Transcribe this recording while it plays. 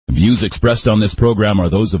Views expressed on this program are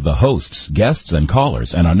those of the hosts, guests, and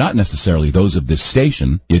callers, and are not necessarily those of this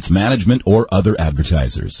station, its management, or other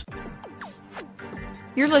advertisers.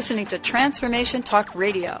 You're listening to Transformation Talk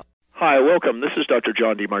Radio. Hi, welcome. This is Dr.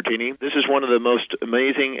 John DeMartini. This is one of the most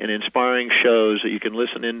amazing and inspiring shows that you can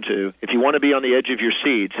listen into. If you want to be on the edge of your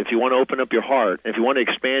seats, if you want to open up your heart, if you want to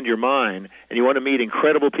expand your mind, and you want to meet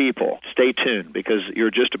incredible people, stay tuned because you're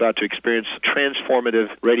just about to experience a transformative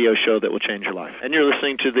radio show that will change your life. And you're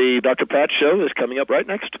listening to the Dr. Pat Show that's coming up right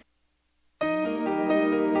next.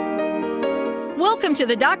 Welcome to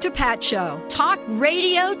the Dr. Pat Show. Talk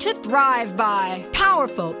radio to thrive by.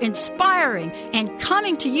 Powerful, inspiring, and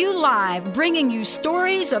coming to you live, bringing you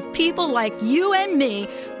stories of people like you and me,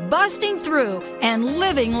 busting through and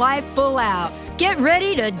living life full out. Get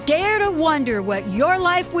ready to dare to wonder what your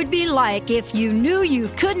life would be like if you knew you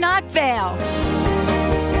could not fail.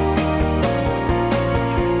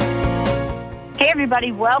 Hey,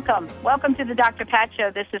 everybody, welcome. Welcome to the Dr. Pat Show.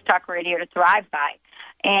 This is Talk Radio to Thrive By.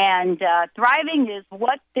 And thriving is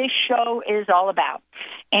what this show is all about.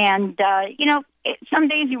 And, some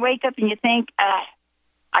days you wake up and you think,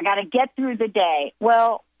 I got to get through the day.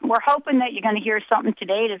 Well, we're hoping that you're going to hear something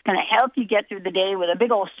today that's going to help you get through the day with a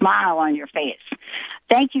big old smile on your face.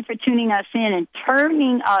 Thank you for tuning us in and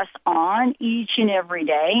turning us on each and every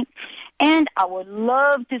day. And I would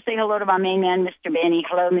love to say hello to my main man, Mr. Benny.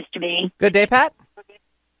 Hello, Mr. B. Good day, Pat.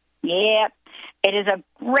 Yeah, it is a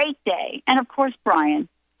great day. And, of course, Brian.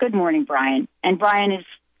 Good morning, Brian. And Brian is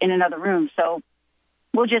in another room, so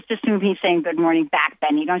we'll just assume he's saying good morning back,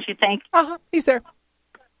 Benny, don't you think? He's there.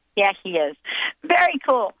 Yeah, he is. Very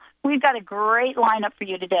cool. We've got a great lineup for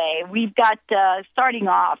you today. We've got, starting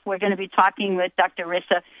off, we're going to be talking with Dr.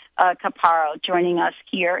 Risa Kaparo joining us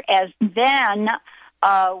here. As then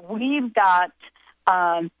we've got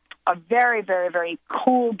a very, very, very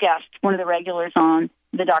cool guest, one of the regulars on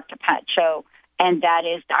the Dr. Pat Show, and that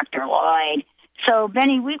is Dr. Lloyd. So,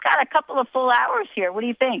 Benny, we've got a couple of full hours here. What do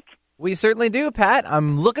you think? We certainly do, Pat.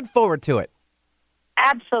 I'm looking forward to it.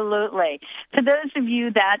 Absolutely. For those of you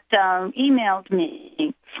that emailed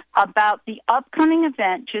me about the upcoming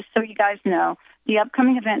event, just so you guys know, the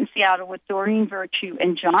upcoming event in Seattle with Doreen Virtue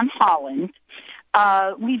and John Holland,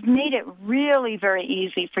 we've made it really very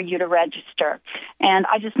easy for you to register. And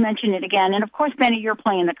I just mentioned it again. And, of course, Benny, you're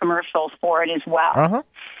playing the commercials for it as well. Uh-huh.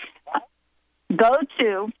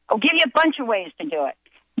 I'll give you a bunch of ways to do it.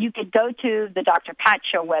 You could go to the Dr. Pat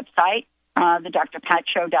Show website,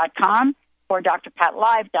 thedrpatshow.com or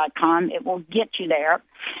drpatlive.com. It will get you there.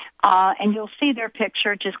 And you'll see their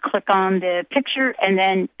picture. Just click on the picture, and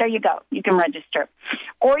then there you go. You can register.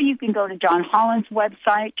 Or you can go to John Holland's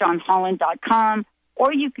website, johnholland.com,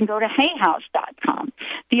 or you can go to hayhouse.com.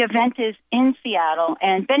 The event is in Seattle.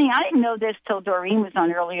 And, Benny, I didn't know this till Doreen was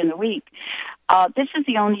on earlier in the week. This is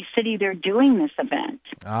the only city they're doing this event.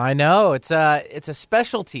 I know. It's a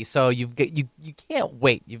specialty, so you can't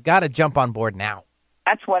wait. You've got to jump on board now.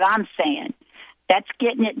 That's what I'm saying. That's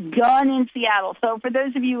getting it done in Seattle. So for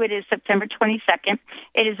those of you, it is September 22nd.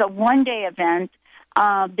 It is a one-day event.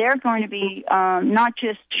 They're going to be not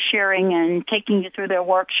just sharing and taking you through their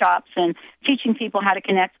workshops and teaching people how to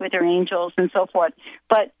connect with their angels and so forth,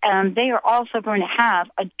 but they are also going to have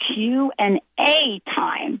a Q&A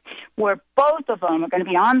time where both of them are going to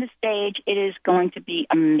be on the stage. It is going to be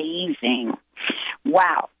amazing.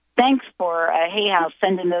 Wow. Thanks for Hay House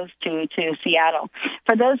sending those to Seattle.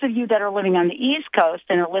 For those of you that are living on the East Coast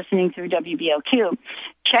and are listening through WBOQ,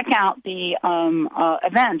 check out the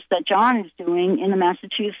events that John is doing in the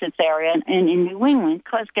Massachusetts area and in New England,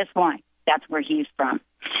 because guess why? That's where he's from.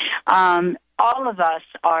 All of us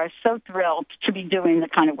are so thrilled to be doing the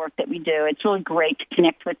kind of work that we do. It's really great to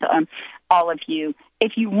connect with all of you.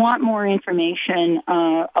 If you want more information,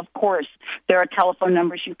 of course, there are telephone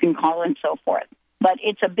numbers you can call and so forth. But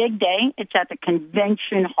it's a big day. It's at the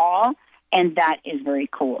convention hall, and that is very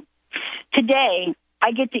cool. Today,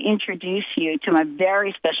 I get to introduce you to my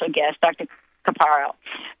very special guest, Dr. Kaparo,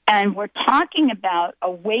 and we're talking about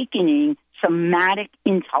awakening somatic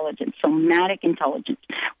intelligence. Somatic intelligence.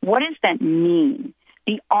 What does that mean?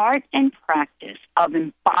 The art and practice of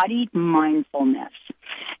embodied mindfulness.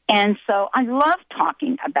 And so I love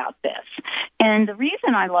talking about this. And the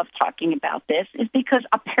reason I love talking about this is because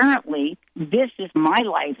apparently this is my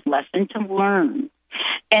life lesson to learn.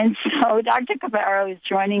 And so Dr. Kaparo is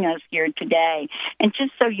joining us here today. And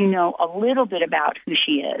just so you know a little bit about who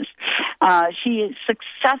she has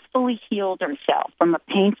successfully healed herself from a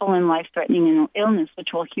painful and life-threatening illness, which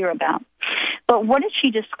we'll hear about. But what did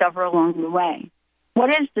she discover along the way? What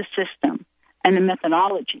is the system and the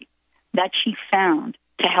methodology that she found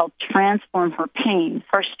to help transform her pain,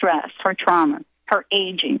 her stress, her trauma, her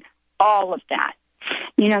aging, all of that.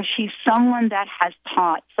 You know, she's someone that has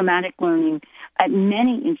taught somatic learning at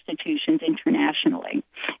many institutions internationally.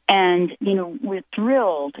 And, you know, we're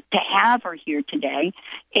thrilled to have her here today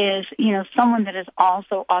is, you know, someone that has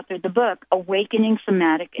also authored the book, Awakening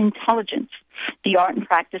Somatic Intelligence, the Art and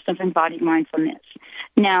Practice of Embodied Mindfulness.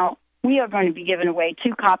 Now, we are going to be giving away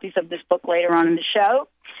 2 copies of this book later on in the show,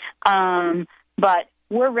 but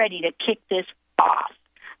we're ready to kick this off.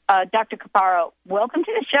 Dr. Kaparo, welcome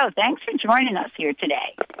to the show. Thanks for joining us here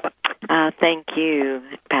today. Thank you,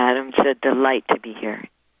 Pat. It's a delight to be here.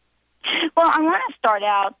 Well, I want to start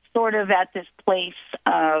out sort of at this place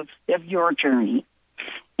of your journey.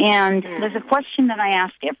 And there's a question that I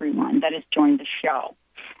ask everyone that has joined the show.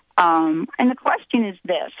 And the question is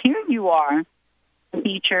this. Here you are,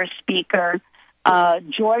 teacher, speaker,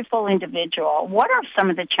 joyful individual. What are some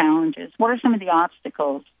of the challenges? What are some of the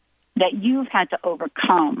obstacles that you've had to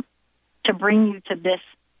overcome to bring you to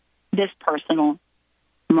this personal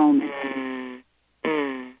moment?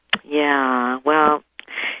 Yeah, well,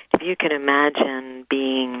 if you can imagine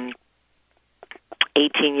being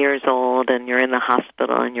 18 years old and you're in the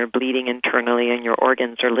hospital and you're bleeding internally and your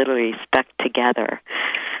organs are literally stuck together.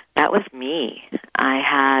 That was me. I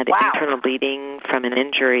had internal bleeding from an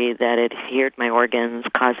injury that had adhered my organs,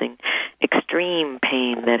 causing extreme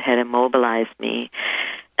pain that had immobilized me.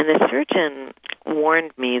 And the surgeon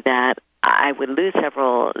warned me that I would lose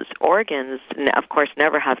several organs, of course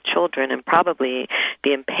never have children, and probably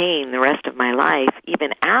be in pain the rest of my life,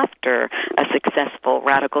 even after a successful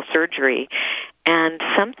radical surgery. And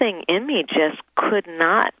something in me just could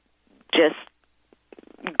not just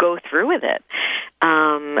go through with it.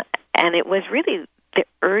 And it was really the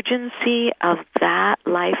urgency of that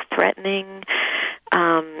life-threatening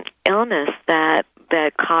illness that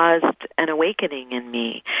caused an awakening in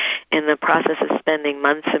me. In the process of spending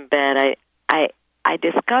months in bed, I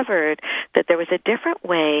discovered that there was a different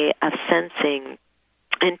way of sensing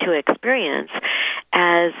into experience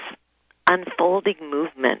as unfolding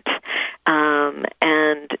movement.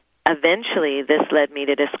 And eventually this led me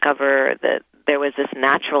to discover that there was this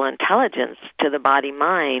natural intelligence to the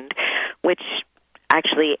body-mind, which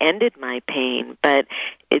actually ended my pain, but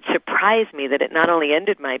it surprised me that it not only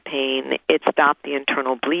ended my pain, it stopped the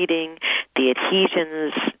internal bleeding, the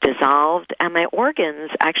adhesions dissolved, and my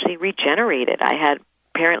organs actually regenerated. I had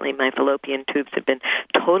apparently my fallopian tubes had been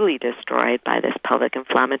totally destroyed by this pelvic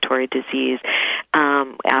inflammatory disease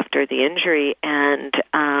after the injury, and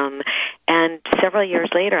several years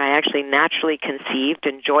later, I actually naturally conceived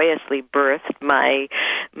and joyously birthed my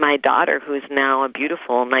daughter, who is now a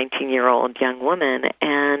beautiful 19-year-old young woman.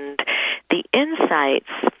 And the insights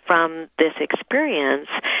from this experience,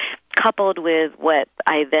 coupled with what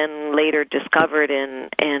I then later discovered in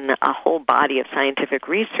a whole body of scientific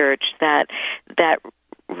research, that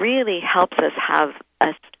really helps us have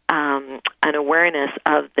an awareness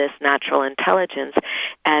of this natural intelligence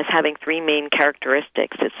as having 3 main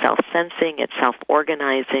characteristics. It's self-sensing, it's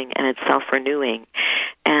self-organizing, and it's self-renewing.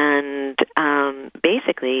 And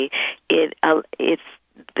basically, it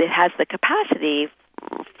has the capacity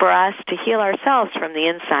for us to heal ourselves from the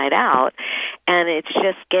inside out, and it's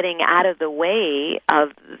just getting out of the way of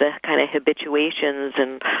the kind of habituations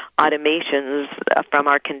and automations from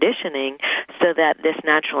our conditioning, so that this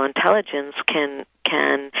natural intelligence can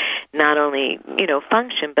not only,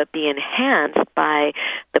 function, but be enhanced by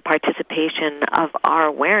the participation of our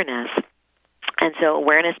awareness. And so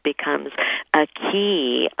awareness becomes a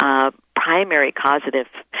key, primary causative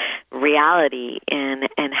reality in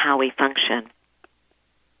how we function.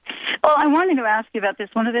 Well, I wanted to ask you about this.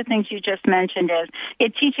 One of the things you just mentioned is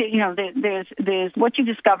it teaches, there's what you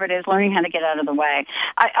discovered is learning how to get out of the way.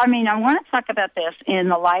 I want to talk about this in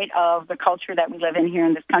the light of the culture that we live in here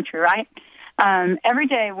in this country, right? Every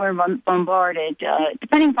day we're bombarded,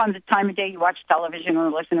 depending upon the time of day you watch television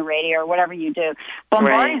or listen to radio or whatever you do,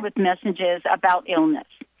 bombarded with messages about illness.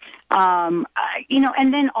 And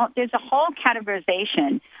then there's a whole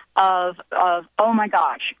categorization of oh my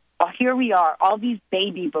gosh, here we are, all these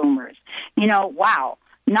baby boomers. Wow,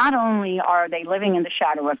 not only are they living in the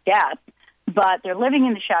shadow of death, but they're living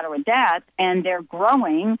in the shadow of death and they're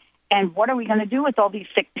growing, and what are we going to do with all these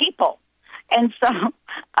sick people? And so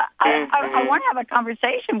I want to have a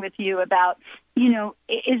conversation with you about,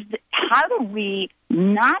 how do we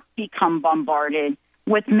not become bombarded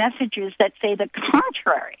with messages that say the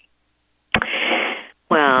contrary?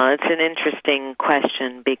 Well, it's an interesting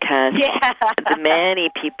question because many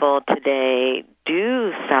people today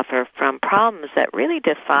do suffer from problems that really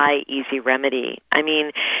defy easy remedy. I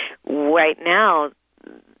mean, right now,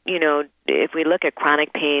 if we look at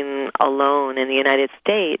chronic pain alone in the United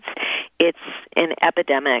States, it's in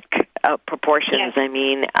epidemic proportions. Yes. I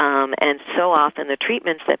mean, and so often the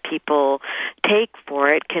treatments that people take for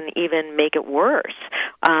it can even make it worse.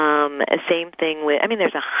 Same thing with,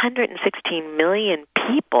 there's 116 million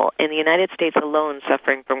people in the United States alone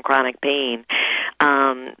suffering from chronic pain.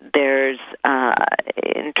 There's,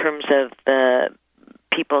 in terms of the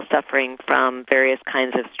people suffering from various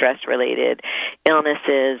kinds of stress-related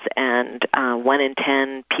illnesses, and 1 in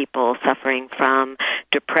 10 people suffering from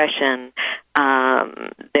depression.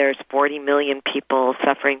 There's 40 million people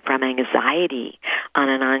suffering from anxiety on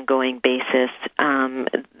an ongoing basis.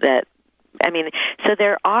 So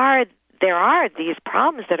there are these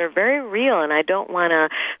problems that are very real, and I don't want to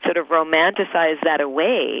sort of romanticize that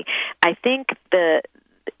away. I think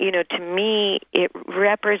to me, it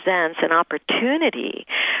represents an opportunity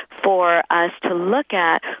for us to look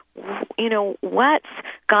at, what's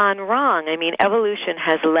gone wrong. Evolution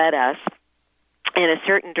has led us in a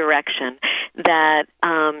certain direction that,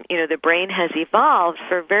 the brain has evolved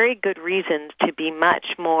for very good reasons to be much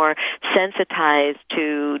more sensitized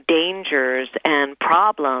to dangers and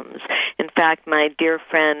problems. In fact, my dear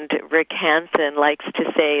friend Rick Hansen likes to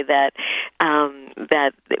say that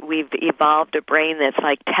we've evolved a brain that's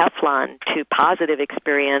like Teflon to positive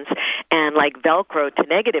experience and like Velcro to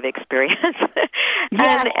negative experience.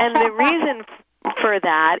 And the reason for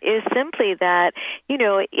that is simply that,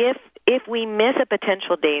 if we miss a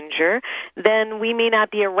potential danger, then we may not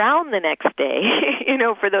be around the next day.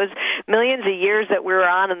 For those millions of years that we were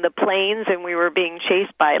on in the plains and we were being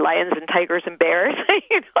chased by lions and tigers and bears,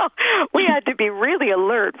 we had to be really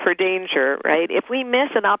alert for danger, right? If we miss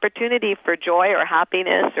an opportunity for joy or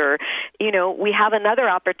happiness, or, we have another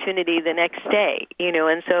opportunity the next day,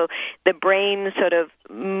 and so the brain sort of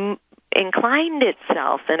inclined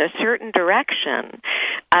itself in a certain direction,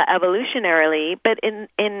 evolutionarily, but in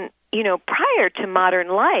prior to modern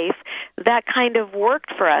life, that kind of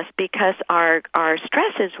worked for us because our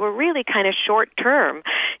stresses were really kind of short term.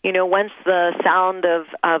 Once the sound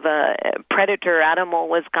of a predator animal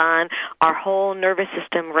was gone, our whole nervous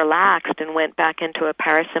system relaxed and went back into a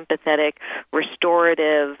parasympathetic,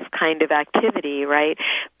 restorative kind of activity, right?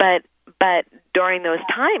 But during those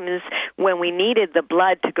times when we needed the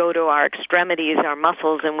blood to go to our extremities, our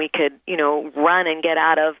muscles, and we could, run and get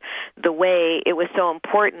out of the way, it was so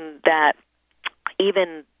important that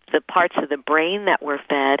even the parts of the brain that were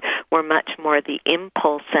fed were much more the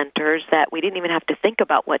impulse centers that we didn't even have to think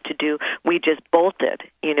about what to do. We just bolted.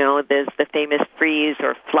 There's the famous freeze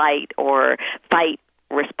or flight or fight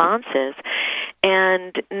responses.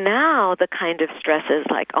 And now the kind of stresses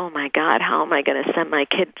like, oh my God, how am I going to send my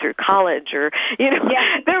kid through college? Or,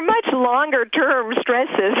 they're much longer term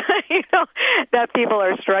stresses, that people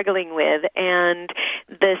are struggling with. And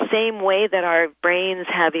the same way that our brains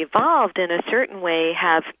have evolved in a certain way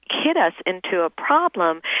have hit us into a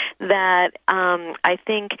problem that I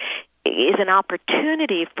think is an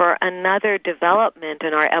opportunity for another development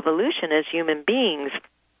in our evolution as human beings.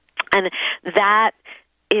 And that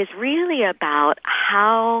is really about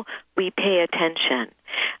how we pay attention.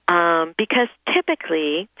 Because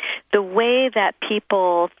typically, the way that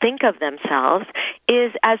people think of themselves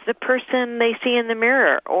is as the person they see in the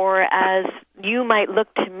mirror, or as you might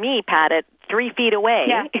look to me, Pat, at 3 feet away,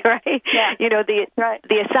 right? Yeah.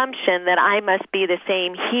 The assumption that I must be the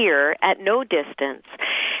same here at no distance.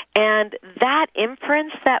 And that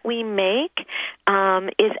inference that we make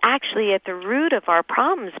is actually at the root of our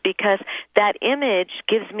problems, because that image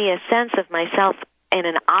gives me a sense of myself in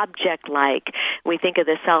an object-like. We think of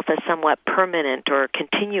the self as somewhat permanent or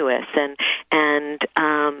continuous,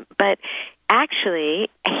 but actually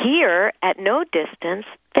here at no distance,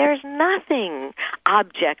 there's nothing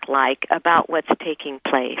object-like about what's taking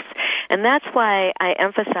place. And that's why I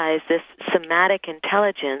emphasize this somatic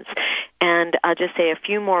intelligence. And I'll just say a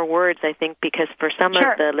few more words, I think, because for some of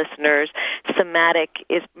the listeners, somatic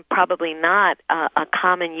is probably not a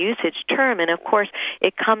common usage term. And, of course,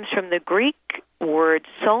 it comes from the Greek word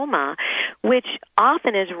soma, which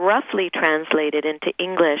often is roughly translated into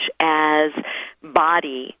English as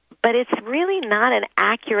body. But it's really not an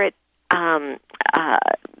accurate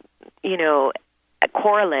a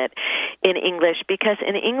correlate in English, because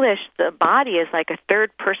in English the body is like a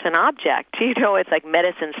third-person object. It's like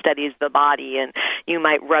medicine studies the body, and you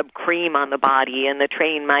might rub cream on the body, and the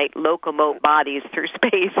train might locomote bodies through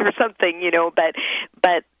space or something.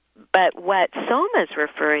 But what Soma is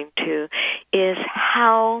referring to is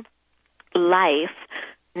how life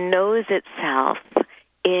knows itself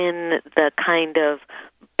in the kind of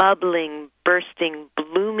bubbling, bursting,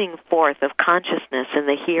 blooming forth of consciousness in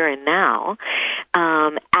the here and now,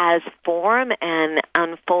 as form and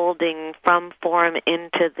unfolding from form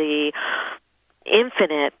into the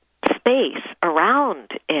infinite space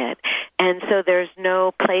around it. And so there's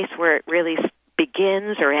no place where it really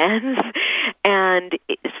begins or ends. And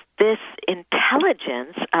it's this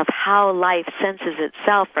intelligence of how life senses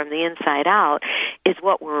itself from the inside out is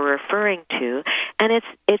what we're referring to. And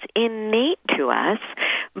it's innate to us,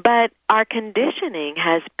 but our conditioning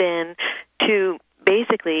has been to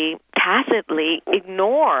basically tacitly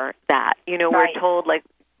ignore that. Right. We're told, like,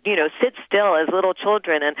 sit still as little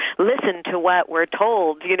children and listen to what we're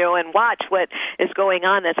told, and watch what is going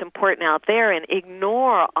on that's important out there, and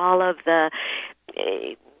ignore all of the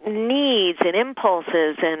needs and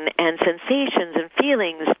impulses and sensations and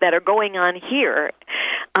feelings that are going on here.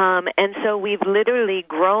 And so we've literally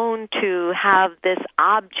grown to have this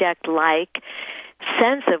object-like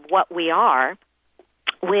sense of what we are,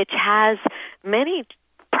 which has many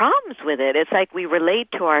problems with it. It's like we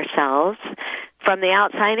relate to ourselves from the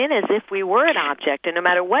outside in as if we were an object, and no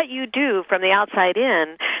matter what you do from the outside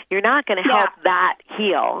in, you're not going to help that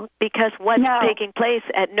heal, because what's taking place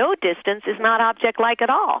at no distance is not object-like at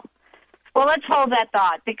all. Well, let's hold that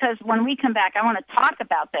thought, because when we come back, I want to talk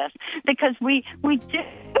about this, because we do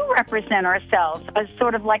represent ourselves as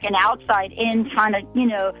sort of like an outside-in kind of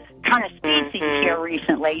species here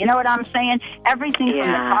recently. You know what I'm saying? Everything from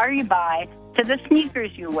the car you buy to the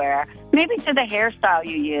sneakers you wear, maybe to the hairstyle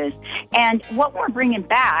you use. And what we're bringing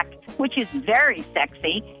back, which is very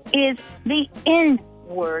sexy, is the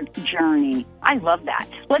inward journey. I love that.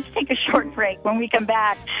 Let's take a short break. When we come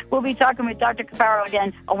back, we'll be talking with Dr. Kaparo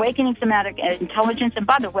again, Awakening Somatic Intelligence. And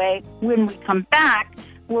by the way, when we come back,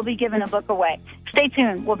 we'll be giving a book away. Stay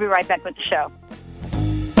tuned. We'll be right back with the show.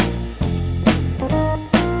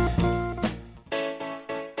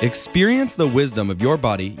 Experience the wisdom of your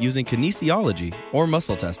body using kinesiology or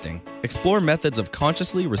muscle testing. Explore methods of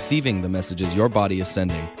consciously receiving the messages your body is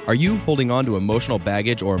sending. Are you holding on to emotional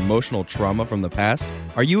baggage or emotional trauma from the past?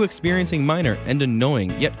 Are you experiencing minor and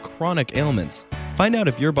annoying yet chronic ailments? Find out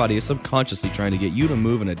if your body is subconsciously trying to get you to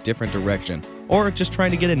move in a different direction or just trying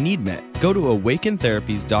to get a need met. Go to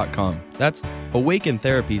awakentherapies.com. That's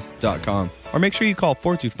awakentherapies.com. Or make sure you call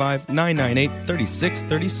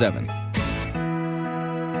 425-998-3637.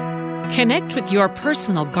 Connect with your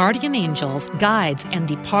personal guardian angels, guides, and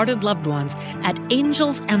departed loved ones at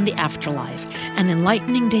Angels and the Afterlife, an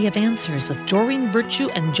enlightening day of answers with Doreen Virtue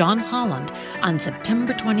and John Holland on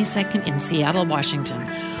September 22nd in Seattle, Washington.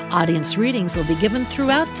 Audience readings will be given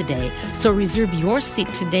throughout the day, so reserve your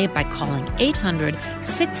seat today by calling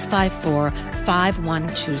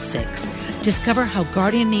 800-654-5126. Discover how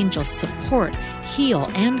guardian angels support,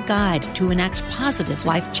 heal, and guide to enact positive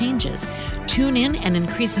life changes. Tune in and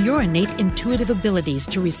increase your innate intuitive abilities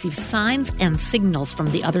to receive signs and signals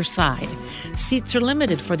from the other side. Seats are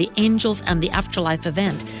limited for the Angels and the Afterlife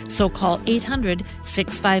event, so call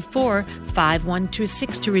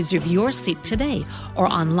 800-654-5126 to reserve your seat today, or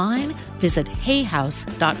online, visit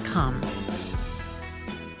hayhouse.com.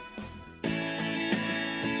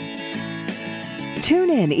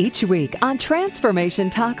 Tune in each week on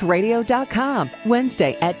TransformationTalkRadio.com,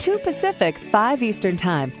 Wednesday at 2 Pacific, 5 Eastern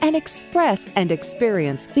Time, and express and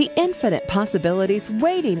experience the infinite possibilities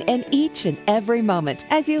waiting in each and every moment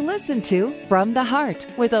as you listen to From the Heart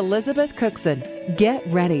with Elizabeth Cookson. Get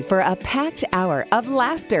ready for a packed hour of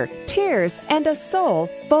laughter, tears, and a soul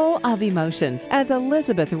full of emotions as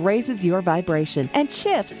Elizabeth raises your vibration and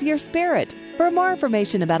shifts your spirit. For more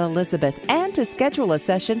information about Elizabeth and to schedule a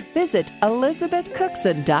session, visit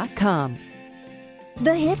elizabethcookson.com.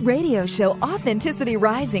 The hit radio show Authenticity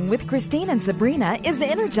Rising with Christine and Sabrina is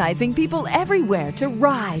energizing people everywhere to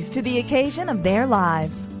rise to the occasion of their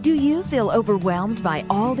lives. Do you feel overwhelmed by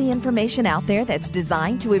all the information out there that's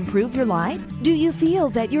designed to improve your life? Do you feel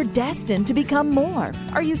that you're destined to become more?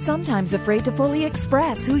 Are you sometimes afraid to fully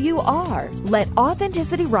express who you are? Let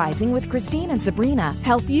Authenticity Rising with Christine and Sabrina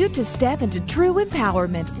help you to step into true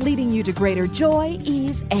empowerment, leading you to greater joy,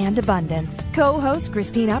 ease, and abundance. Co-hosts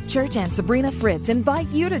Christine Upchurch and Sabrina Fritz invite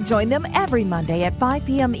you to join them every Monday at 5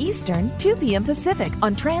 p.m. Eastern, 2 p.m. Pacific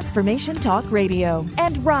on Transformation Talk Radio,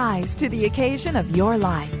 and rise to the occasion of your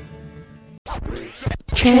life.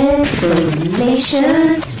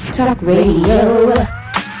 Transformation Talk Radio.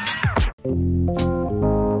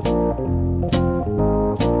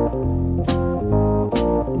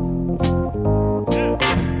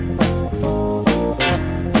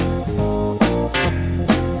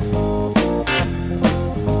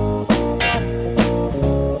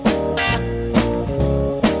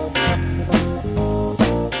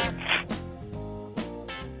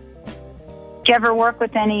 Do you ever work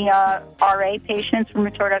with any RA patients,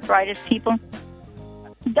 rheumatoid arthritis people?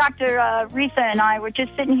 Dr. Risa and I were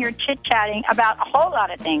just sitting here chit-chatting about a whole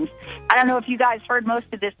lot of things. I don't know if you guys heard most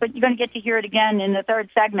of this, but you're going to get to hear it again in the third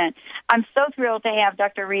segment. I'm so thrilled to have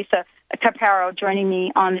Dr. Risa Kaparo joining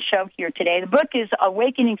me on the show here today. The book is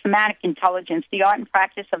Awakening Somatic Intelligence, the Art and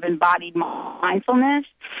Practice of Embodied Mindfulness,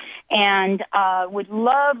 and would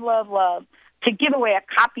love to give away a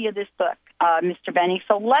copy of this book, Mr. Benny.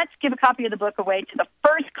 So let's give a copy of the book away to the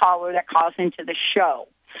first caller that calls into the show.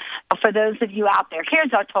 For those of you out there,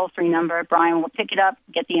 here's our toll-free number. Brian will pick it up,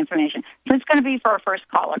 get the information. So it's going to be for our first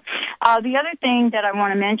caller. The other thing that I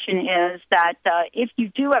want to mention is that if you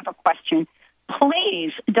do have a question,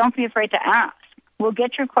 please don't be afraid to ask. We'll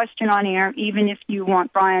get your question on air, even if you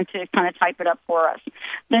want Brian to kind of type it up for us.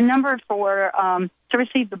 The number for to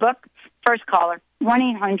receive the book, first caller,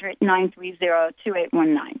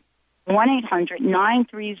 1-800-930-2819.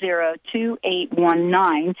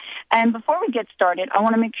 1-800-930-2819. And before we get started, I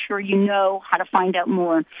want to make sure you know how to find out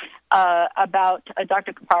more about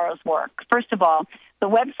Dr. Kaparo's work. First of all, the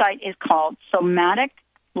website is called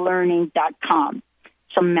somaticlearning.com.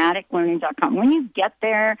 somaticlearning.com. When you get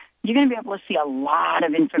there, you're going to be able to see a lot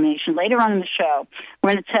of information. Later on in the show,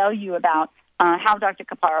 we're going to tell you about how Dr.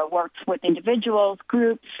 Kaparo works with individuals,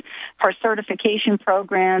 groups, her certification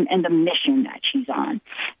program, and the mission that she's on.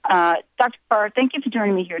 Dr. Kaparo, thank you for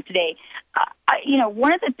joining me here today.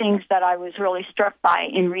 One of the things that I was really struck by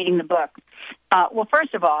in reading the book, well,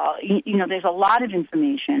 first of all, there's a lot of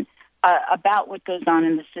information about what goes on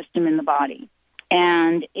in the system in the body.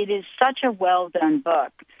 And it is such a well-done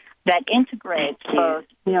book that integrates both,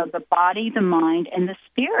 the body, the mind, and the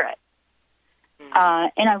spirit.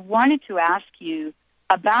 And I wanted to ask you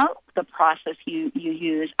about the process you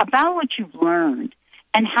use, about what you've learned,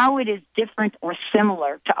 and how it is different or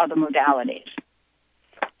similar to other modalities.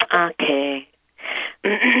 Okay.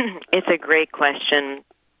 It's a great question.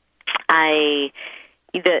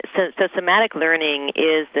 So somatic learning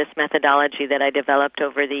is this methodology that I developed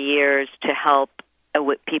over the years to help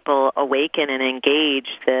people awaken and engage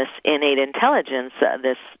this innate intelligence,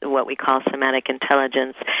 this what we call somatic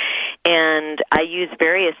intelligence. And I use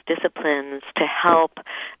various disciplines to help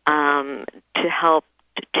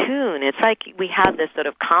tune. It's like we have this sort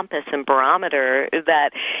of compass and barometer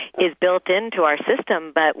that is built into our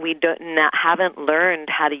system, but we haven't learned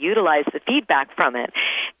how to utilize the feedback from it.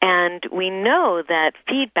 And we know that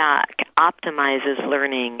feedback optimizes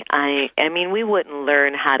learning. I mean, we wouldn't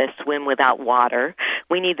learn how to swim without water.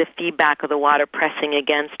 We need the feedback of the water pressing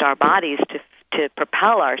against our bodies to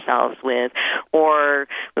propel ourselves with, or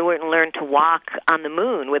we wouldn't learn to walk on the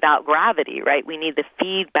moon without gravity, right? We need the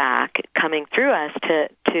feedback coming through us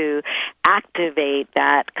to activate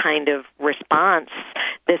that kind of response,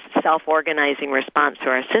 this self-organizing response to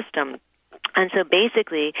our system. And so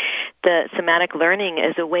basically, the somatic learning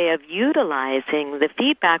is a way of utilizing the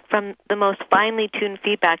feedback from the most finely tuned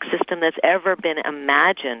feedback system that's ever been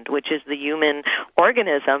imagined, which is the human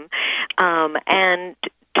organism, and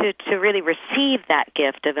to really receive that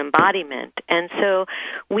gift of embodiment. And so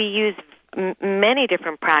we use many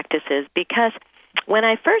different practices because when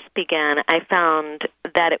I first began, I found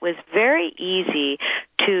that it was very easy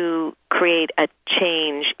to create a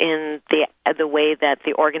change in the way that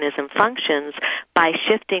the organism functions by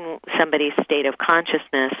shifting somebody's state of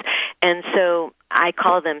consciousness. And so I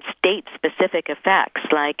call them state-specific effects,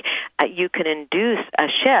 like you can induce a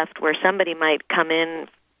shift where somebody might come in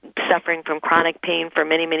suffering from chronic pain for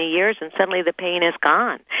many, many years, and suddenly the pain is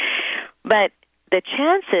gone. But the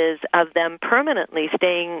chances of them permanently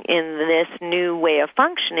staying in this new way of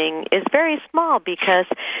functioning is very small because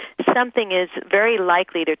something is very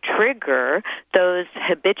likely to trigger those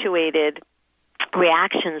habituated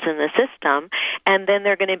reactions in the system, and then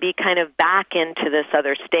they're going to be kind of back into this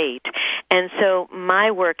other state. And so my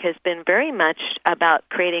work has been very much about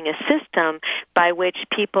creating a system by which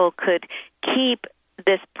people could keep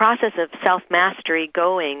this process of self-mastery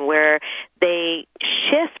going, where they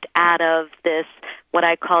shift out of this, what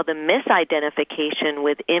I call the misidentification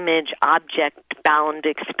with image-object-bound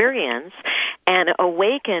experience, and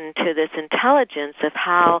awaken to this intelligence of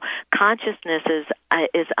how consciousness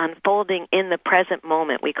is unfolding in the present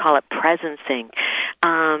moment. We call it presencing.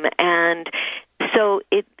 And so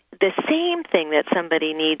the same thing that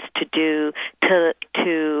somebody needs to do to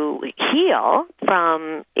heal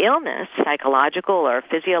from illness, psychological or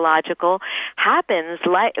physiological, happens,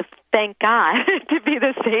 like, thank God, to be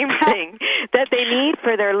the same thing that they need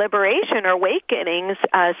for their liberation or awakenings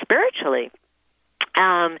spiritually.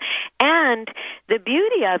 And the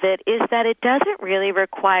beauty of it is that it doesn't really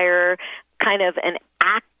require kind of an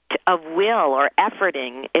act of will or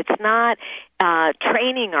efforting. It's not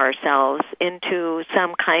training ourselves into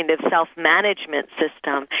some kind of self-management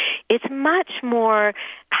system. It's much more,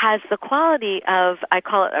 has the quality of, I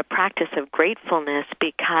call it a practice of gratefulness,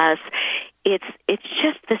 because it's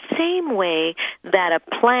just the same way that a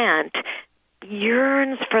plant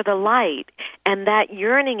yearns for the light, and that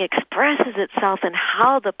yearning expresses itself in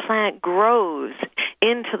how the plant grows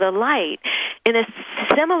into the light. In a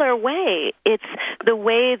similar way, it's the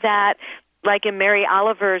way that, like in Mary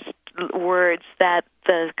Oliver's words, that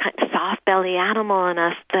the soft-belly animal in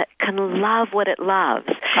us that can love what it loves.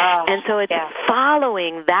 And so it's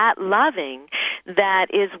following that loving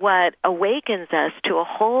that is what awakens us to a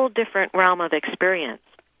whole different realm of experience.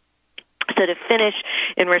 So to finish,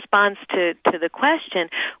 in response to the question,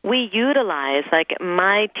 we utilize, like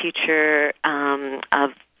my teacher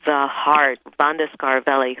of the heart, Bandaskar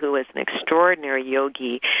Veli, who was an extraordinary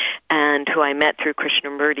yogi and who I met through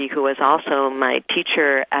Krishnamurti, who was also my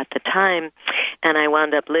teacher at the time, and I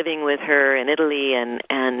wound up living with her in Italy and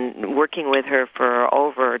working with her for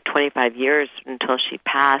over 25 years until she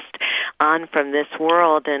passed on from this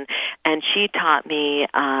world, and she taught me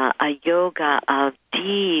a yoga of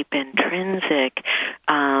deep, intrinsic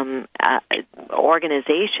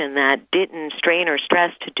organization that didn't strain or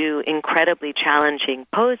stress to do incredibly challenging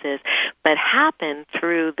poses, but happened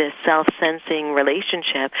through this self-sensing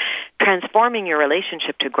relationship, transforming your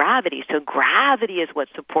relationship to gravity. So gravity is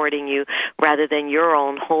what's supporting you rather than your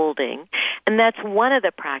own holding. And that's one of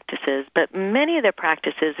the practices, but many of the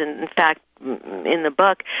practices, in fact, in the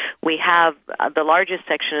book, we have the largest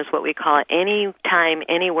section is what we call anytime,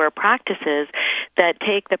 anywhere practices that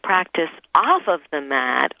take the practice off of the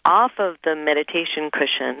mat, off of the meditation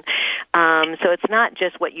cushion. So it's not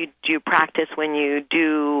just what you do practice when you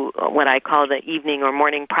do what I call the evening or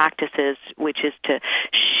morning practices, which is to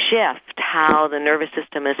shift how the nervous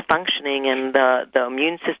system is functioning and the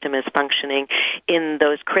immune system is functioning in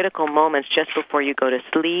those critical moments just before you go to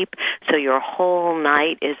sleep, so your whole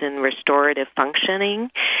night is in restorative functioning.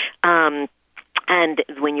 And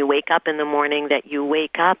when you wake up in the morning, that you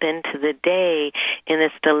wake up into the day in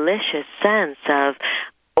this delicious sense of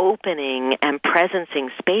opening and presencing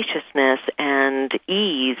spaciousness and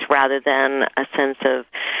ease rather than a sense of,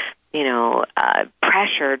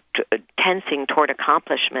 pressure, tensing toward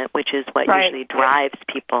accomplishment, which is what usually drives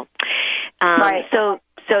people. So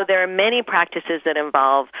there are many practices that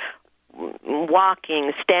involve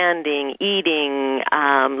walking, standing, eating,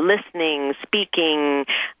 listening, speaking,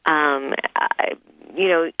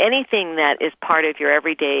 anything that is part of your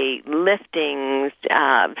everyday lifting,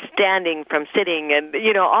 standing from sitting, and,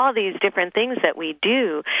 all these different things that we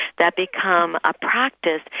do that become a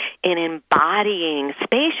practice in embodying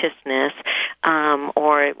spaciousness,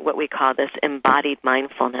 or what we call this embodied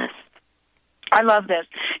mindfulness. I love this.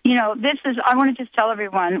 I want to just tell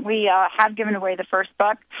everyone, we have given away the first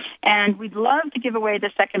book, and we'd love to give away the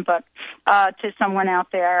second book to someone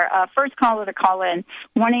out there. First caller to call in,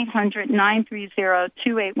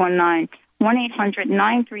 1-800-930-2819.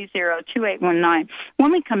 1-800-930-2819.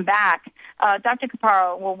 When we come back, Dr.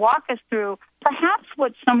 Kaparo will walk us through perhaps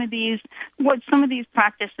what some of these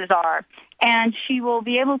practices are, and she will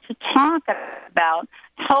be able to talk about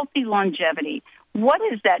healthy longevity. What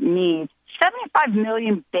does that mean? 75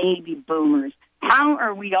 million baby boomers. How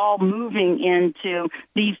are we all moving into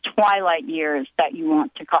these twilight years that you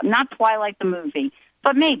want to call? Not Twilight the movie,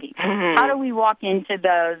 but maybe. How do we walk into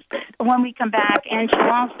those when we come back? And she'll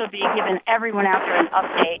also be giving everyone out there an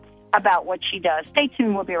update about what she does. Stay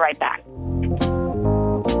tuned. We'll be right back.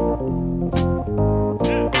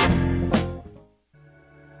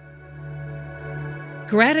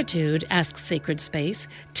 Gratitude asks Sacred Space,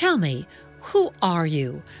 tell me, who are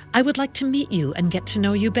you? I would like to meet you and get to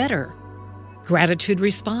know you better. Gratitude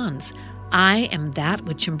responds, I am that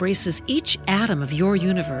which embraces each atom of your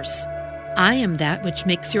universe. I am that which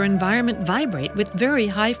makes your environment vibrate with very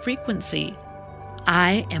high frequency.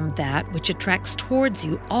 I am that which attracts towards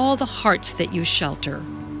you all the hearts that you shelter.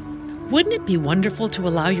 Wouldn't it be wonderful to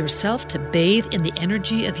allow yourself to bathe in the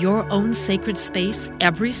energy of your own sacred space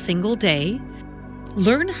every single day?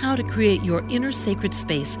 Learn how to create your inner sacred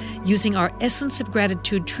space using our Essence of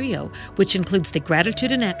Gratitude trio, which includes the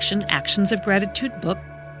Gratitude in Action, Actions of Gratitude book,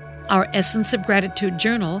 our Essence of Gratitude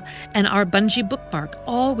journal, and our Bungee bookmark,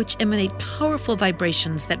 all which emanate powerful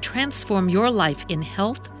vibrations that transform your life in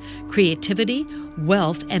health, creativity,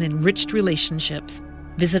 wealth, and enriched relationships.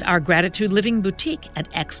 Visit our Gratitude Living Boutique at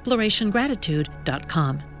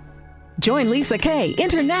explorationgratitude.com. Join Lisa Kay,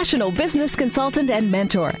 international business consultant and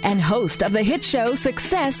mentor, and host of the hit show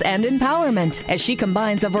Success and Empowerment, as she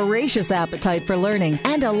combines a voracious appetite for learning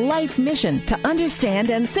and a life mission to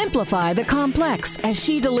understand and simplify the complex as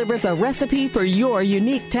she delivers a recipe for your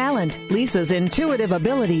unique talent. Lisa's intuitive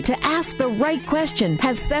ability to ask the right question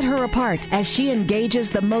has set her apart as she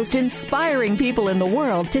engages the most inspiring people in the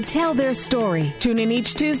world to tell their story. Tune in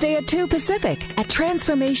each Tuesday at 2 Pacific at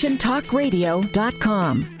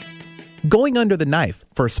transformationtalkradio.com. Going under the knife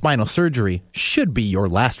for spinal surgery should be your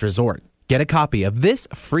last resort. Get a copy of this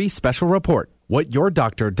free special report, What Your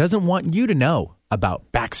Doctor Doesn't Want You to Know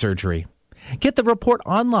About Back Surgery. Get the report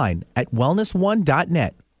online at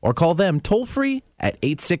wellness1.net or call them toll-free at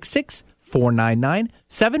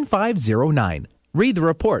 866-499-7509. Read the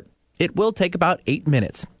report. It will take about 8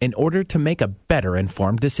 minutes in order to make a better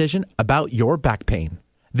informed decision about your back pain.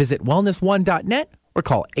 Visit wellness1.net or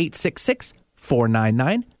call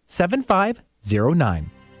 866-499-7509.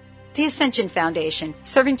 The Ascension Foundation,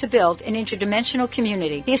 serving to build an interdimensional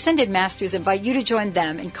community. The Ascended Masters invite you to join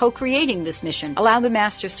them in co-creating this mission. Allow the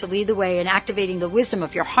Masters to lead the way in activating the wisdom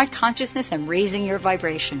of your heart consciousness and raising your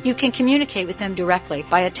vibration. You can communicate with them directly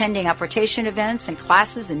by attending apportation events and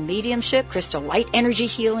classes in mediumship, crystal light energy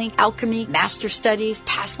healing, alchemy, master studies,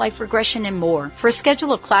 past life regression, and more. For a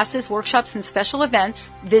schedule of classes, workshops, and special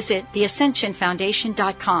events, visit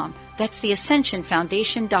theascensionfoundation.com. That's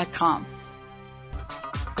theascensionfoundation.com.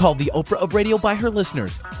 Called the Oprah of radio by her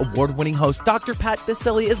listeners, award-winning host Dr. Pat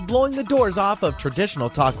Baccili is blowing the doors off of traditional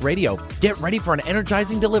talk radio. Get ready for an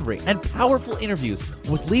energizing delivery and powerful interviews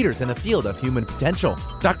with leaders in the field of human potential.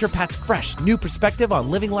 Dr. Pat's fresh, new perspective on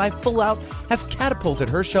living life full out has catapulted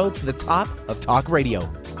her show to the top of talk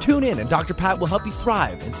radio. Tune in and Dr. Pat will help you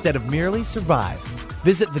thrive instead of merely survive.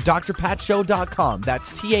 Visit thedrpatshow.com. That's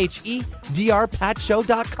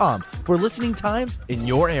THEDRPatshow.com for listening times in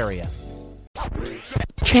your area.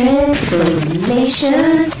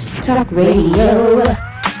 Transformation Talk Radio.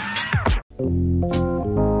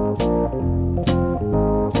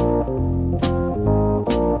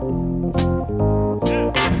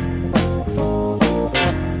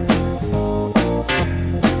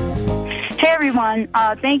 Hey everyone,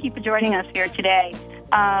 thank you for joining us here today.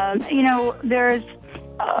 There's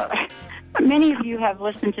many of you have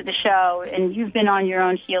listened to the show, and you've been on your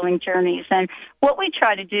own healing journeys. And what we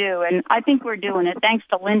try to do, and I think we're doing it, thanks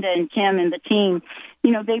to Linda and Kim and the team,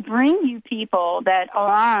 they bring you people that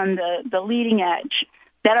are on the leading edge,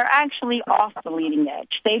 that are actually off the leading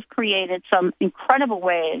edge. They've created some incredible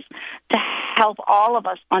ways to help all of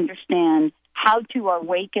us understand how to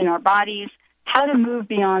awaken our bodies, how to move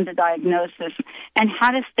beyond the diagnosis, and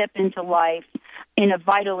how to step into life in a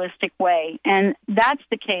vitalistic way. And that's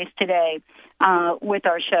the case today with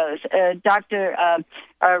our shows. Dr.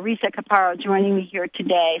 Risa Kaparo joining me here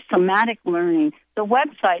today, Somatic Learning. The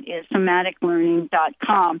website is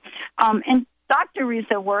somaticlearning.com. And Dr.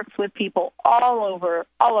 Risa works with people all over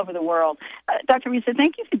the world. Dr. Risa,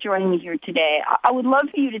 thank you for joining me here today. I would love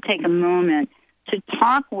for you to take a moment to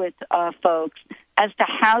talk with folks as to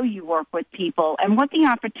how you work with people and what the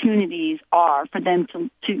opportunities are for them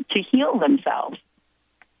to heal themselves.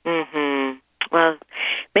 Mm-hmm. Well,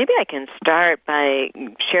 maybe I can start by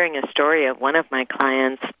sharing a story of one of my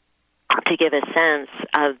clients to give a sense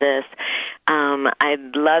of this.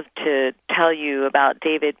 I'd love to tell you about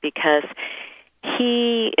David because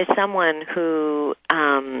he is someone who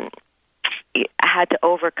had to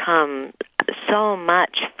overcome so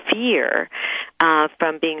much fear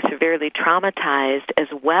from being severely traumatized, as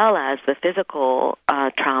well as the physical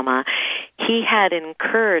trauma. He had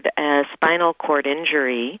incurred a spinal cord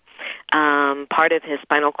injury. Part of his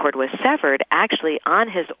spinal cord was severed, actually, on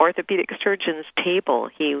his orthopedic surgeon's table.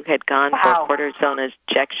 He had gone for cortisone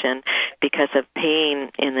injection because of pain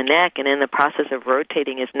in the neck, and in the process of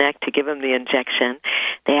rotating his neck to give him the injection,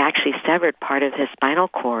 they actually severed part of his spinal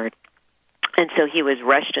cord. And so he was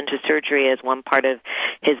rushed into surgery as one part of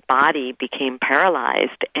his body became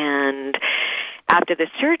paralyzed. And after the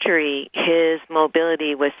surgery, his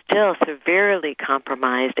mobility was still severely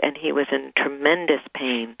compromised, and he was in tremendous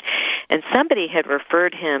pain. And somebody had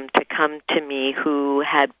referred him to come to me who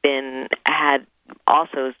had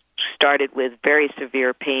also started with very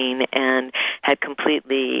severe pain and had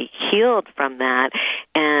completely healed from that,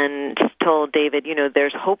 and told David,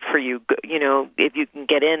 there's hope for you, if you can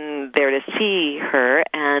get in there to see her.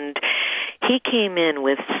 And he came in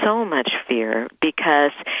with so much fear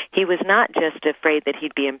because he was not just afraid that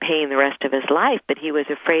he'd be in pain the rest of his life, but he was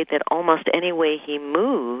afraid that almost any way he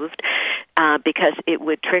moved, because it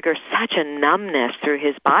would trigger such a numbness through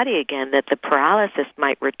his body again that the paralysis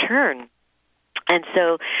might return. And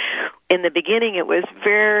so in the beginning, it was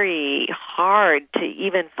very hard to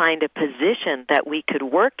even find a position that we could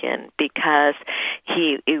work in because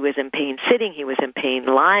he was in pain sitting, he was in pain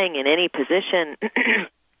lying in any position.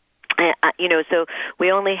 So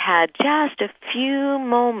we only had just a few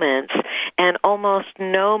moments and almost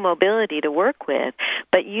no mobility to work with.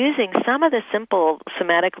 But using some of the simple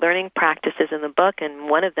somatic learning practices in the book, and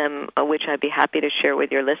one of them, which I'd be happy to share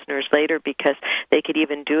with your listeners later because they could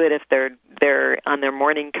even do it if they're on their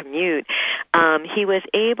morning commute, he was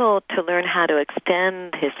able to learn how to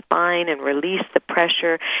extend his spine and release the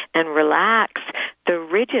pressure and relax the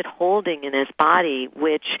rigid holding in his body,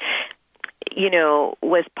 which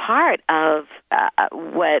was part of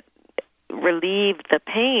what relieved the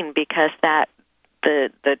pain, because that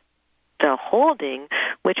the holding,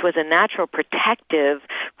 which was a natural protective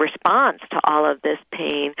response to all of this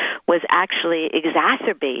pain, was actually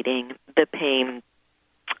exacerbating the pain.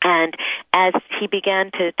 And as he began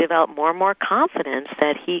to develop more and more confidence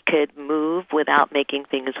that he could move without making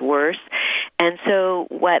things worse, and so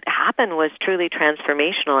what happened was truly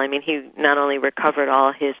transformational. I mean, he not only recovered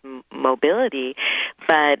all his mobility,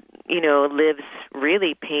 but, lives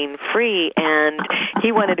really pain-free, and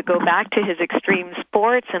he wanted to go back to his extreme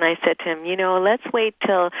sports, and I said to him, let's wait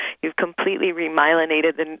till you've completely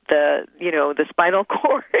remyelinated the spinal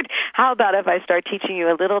cord. How about if I start teaching you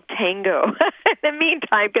a little tango in the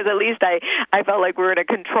meantime, because at least I felt like we were in a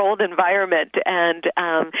controlled environment, and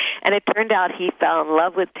it turned out he fell in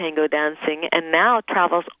love with tango dancing and now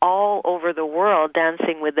travels all over the world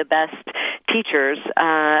dancing with the best teachers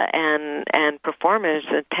and performers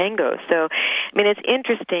of tango. So, I mean, it's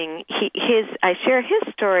interesting. I share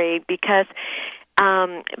his story because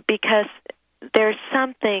there's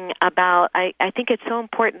something about, I think it's so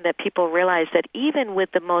important that people realize that even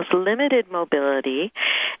with the most limited mobility,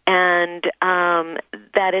 and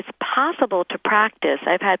that it's possible to practice.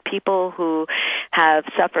 I've had people who have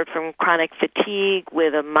suffered from chronic fatigue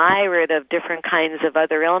with a myriad of different kinds of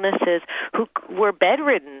other illnesses who were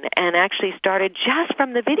bedridden and actually started just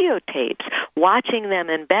from the videotapes, watching them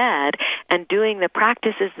in bed and doing the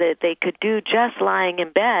practices that they could do just lying in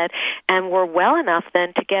bed, and were well enough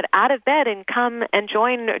then to get out of bed and come and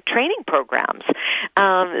join training programs.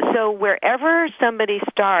 So wherever somebody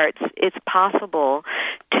starts, it's possible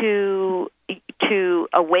to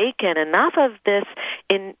awaken enough of this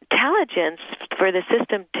intelligence for the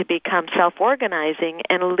system to become self-organizing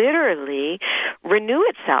and literally renew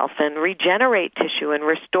itself and regenerate tissue and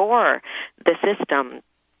restore the system.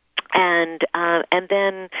 And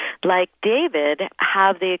then, like David,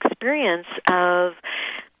 have the experience of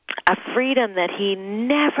a freedom that he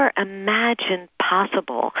never imagined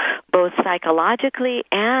possible, both psychologically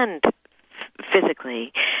and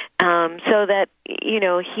physically, so that,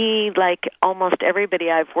 he, like almost everybody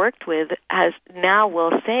I've worked with,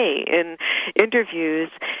 will say in interviews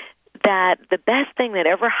that the best thing that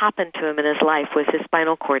ever happened to him in his life was his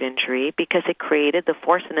spinal cord injury, because it created the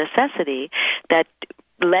force of necessity that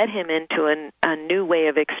led him into a new way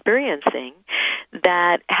of experiencing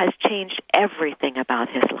that has changed everything about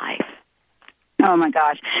his life. Oh, my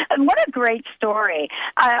gosh. What a great story.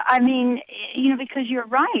 I mean, because you're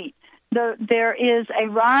right. There is a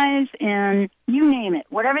rise in, you name it,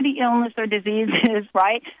 whatever the illness or disease is,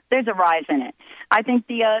 right? There's a rise in it. I think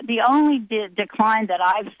the only decline that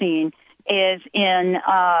I've seen is in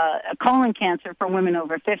colon cancer for women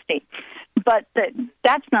over 50. But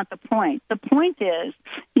that's not the point. The point is,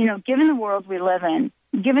 given the world we live in,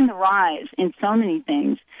 given the rise in so many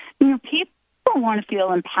things, people want to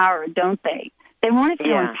feel empowered, don't they? They want to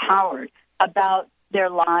feel empowered about their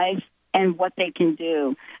lives and what they can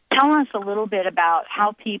do. Tell us a little bit about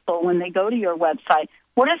how people, when they go to your website,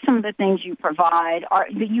 what are some of the things you provide?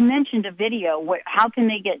 You mentioned a video. How can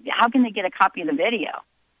they get a copy of the video?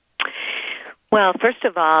 Well, first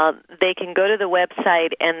of all, they can go to the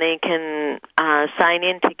website and they can sign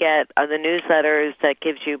in to get the newsletters that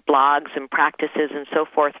gives you blogs and practices and so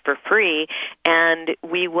forth for free, and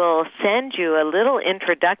we will send you a little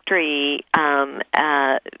introductory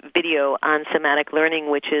video on somatic learning,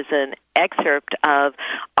 which is an excerpt of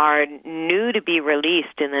our new to be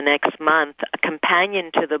released in the next month, a companion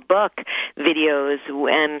to the book videos,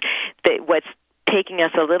 and what's taking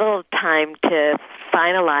us a little time to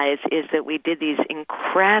finalize is that we did these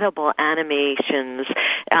incredible animations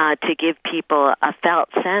to give people a felt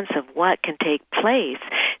sense of what can take place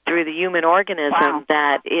through the human organism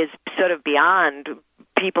that is sort of beyond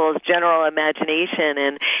people's general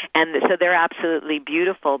imagination, and so they're absolutely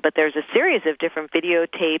beautiful. But there's a series of different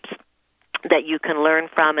videotapes that you can learn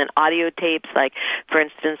from, and audio tapes, like, for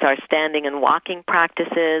instance, our standing and walking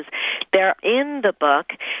practices. They're in the book,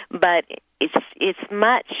 but it's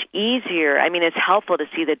much easier. I mean, it's helpful to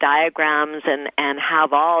see the diagrams and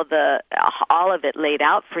have all of it laid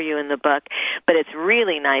out for you in the book, but it's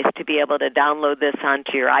really nice to be able to download this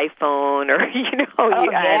onto your iPhone or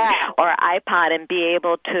or iPod and be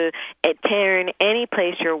able to turn any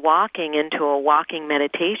place you're walking into a walking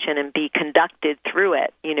meditation and be conducted through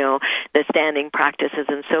it, the standing practices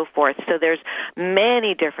and so forth. So there's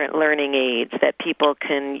many different learning aids that people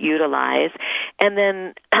can utilize. And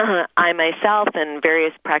then I myself and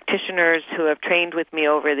various practitioners who have trained with me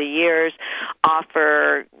over the years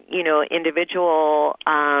offer, individual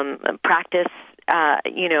practice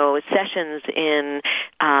sessions in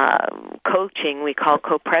coaching, we call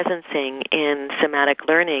co-presencing in somatic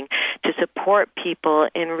learning, to support people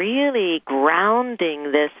in really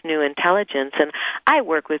grounding this new intelligence. And I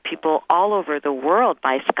work with people all over the world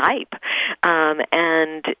by Skype,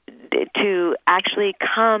 and to actually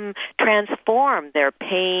come transform their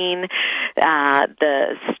pain,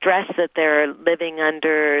 the stress that they're living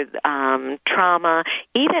under, trauma,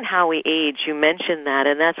 even how we age. You mentioned that,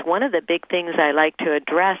 and that's one of the big things I like to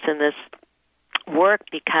address in this work,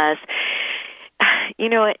 because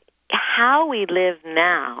how we live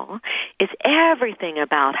now is everything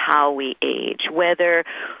about how we age, whether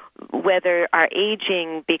our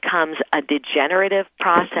aging becomes a degenerative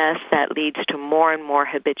process that leads to more and more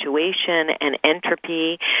habituation and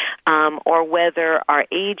entropy, or whether our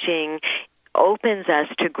aging opens us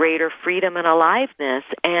to greater freedom and aliveness.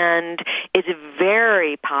 And it's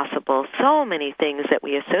very possible so many things that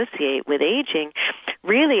we associate with aging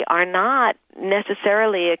really are not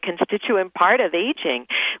necessarily a constituent part of aging.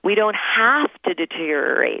 We don't have to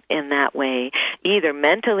deteriorate in that way, either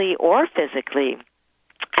mentally or physically.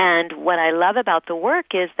 And what I love about the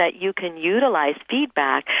work is that you can utilize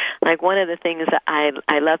feedback. Like, one of the things that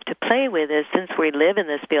I love to play with is, since we live in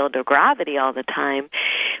this field of gravity all the time,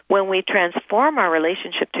 when we transform our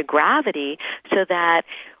relationship to gravity so that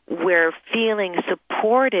we're feeling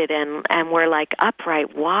supported and we're like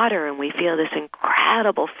upright water and we feel this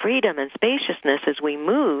incredible freedom and spaciousness as we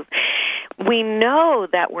move, we know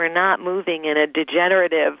that we're not moving in a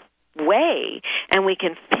degenerative way, and we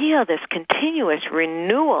can feel this continuous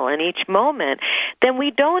renewal in each moment, then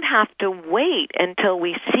we don't have to wait until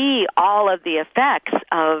we see all of the effects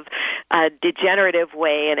of a degenerative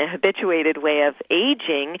way and a habituated way of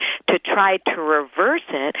aging to try to reverse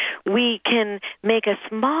it. We can make a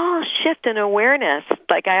small shift in awareness.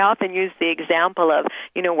 Like, I often use the example of,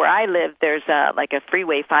 where I live, there's a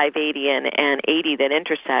freeway 580 and 80 that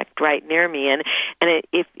intersect right near me, and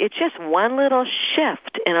if it's just one little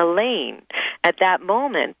shift in a lane at that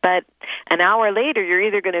moment, but an hour later you're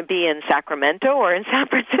either going to be in Sacramento or in San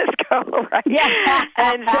Francisco, right? Yeah.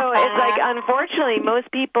 And so it's like, unfortunately,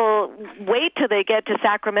 most people wait till they get to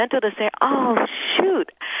Sacramento to say, oh,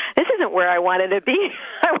 shoot, this isn't where I wanted to be.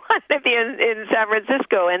 I wanted to be in San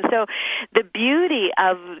Francisco. And so the beauty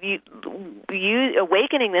of you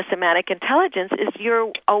awakening the somatic intelligence is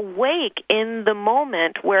you're awake in the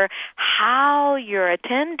moment where how you're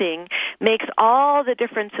attending makes all the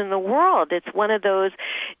difference in the world. It's one of those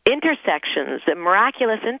intersections, the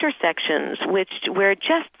miraculous intersections, where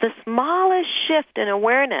just the smallest shift in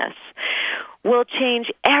awareness will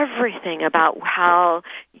change everything about how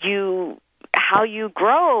you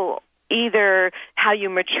grow, either how you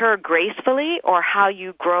mature gracefully or how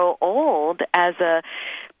you grow old as a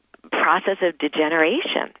process of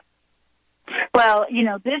degeneration. Well,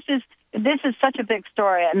 this is such a big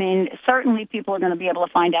story. I mean, certainly people are going to be able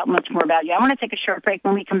to find out much more about you. I want to take a short break.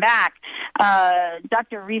 When we come back,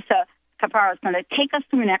 Dr. Risa Kaparo is going to take us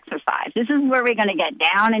through an exercise. This is where we're going to get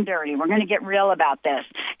down and dirty. We're going to get real about this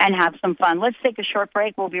and have some fun. Let's take a short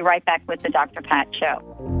break. We'll be right back with the Dr. Pat Show.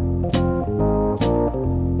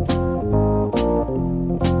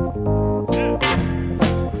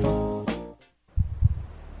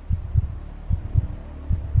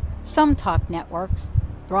 Some talk networks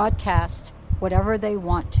broadcast whatever they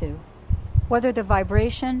want to, whether the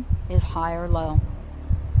vibration is high or low.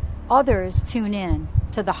 Others tune in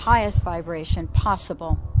to the highest vibration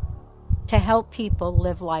possible to help people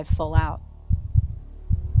live life full out.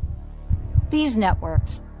 These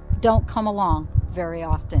networks don't come along very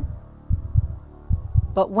often.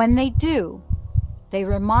 But when they do, they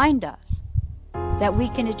remind us that we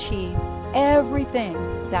can achieve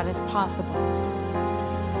everything that is possible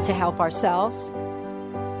to help ourselves,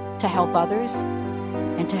 to help others,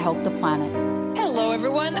 and to help the planet. Hello,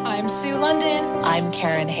 everyone. I'm Sue London. I'm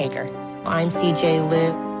Karen Hager. I'm CJ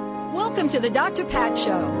Liu. Welcome to the Dr. Pat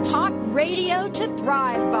Show, talk radio to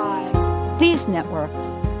thrive by. These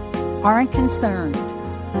networks aren't concerned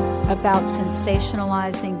about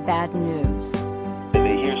sensationalizing bad news.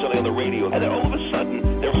 They hear something on the the radio, and then all of a sudden,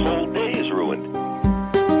 their whole day is ruined.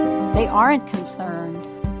 They aren't concerned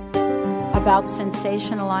about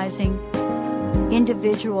sensationalizing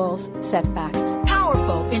individuals' setbacks.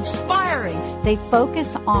 Powerful, inspiring. They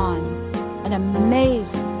focus on an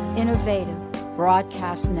amazing, innovative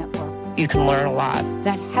broadcast network. You can learn a lot.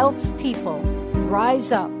 That helps people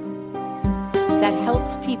rise up. That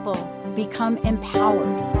helps people become empowered.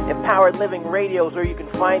 Empowered Living Radio is where you can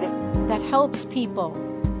find it. That helps people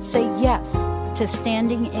say yes to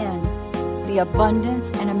standing in the abundance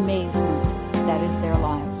and amazement that is their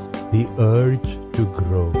lives. The urge to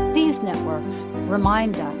grow. These networks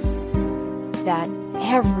remind us that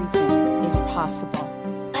everything is possible.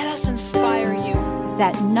 Let us inspire you.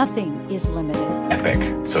 That nothing is limited. Epic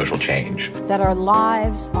social change. That our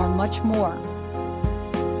lives are much more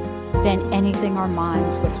than anything our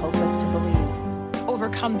minds would hope us to believe.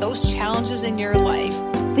 Overcome those challenges in your life.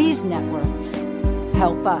 These networks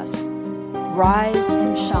help us rise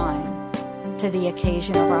and shine to the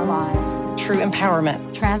occasion of our lives. True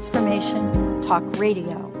empowerment. Transformation Talk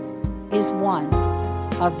Radio is one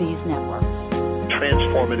of these networks.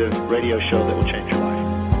 Transformative radio show that will change your life.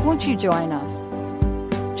 Won't you join us?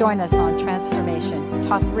 Join us on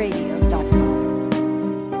TransformationTalkRadio.com.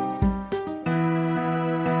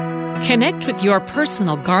 Connect with your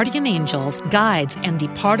personal guardian angels, guides, and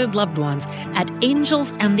departed loved ones at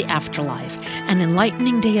Angels and the Afterlife, an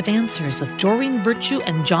enlightening day of answers with Doreen Virtue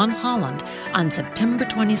and John Holland on September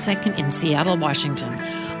 22nd in Seattle, Washington.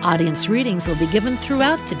 Audience readings will be given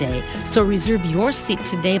throughout the day, so reserve your seat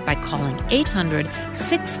today by calling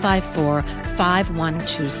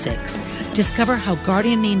 800-654-5126. Discover how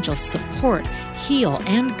guardian angels support, heal,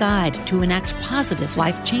 and guide to enact positive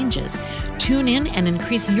life changes. Tune in and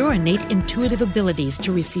increase your innate intuitive abilities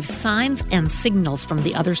to receive signs and signals from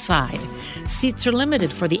the other side. Seats are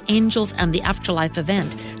limited for the Angels and the Afterlife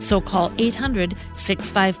event, so call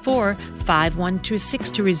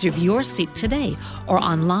 800-654-5126 to reserve your seat today, or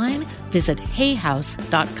online, visit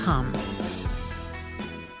hayhouse.com.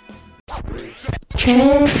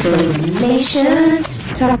 Transformation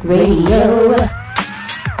Talk Radio.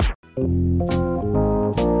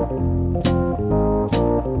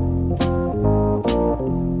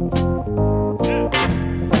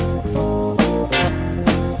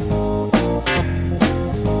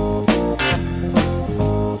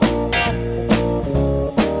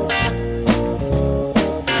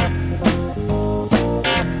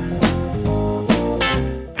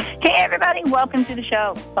 Welcome to the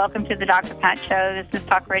show. Welcome to the Dr. Pat Show. This is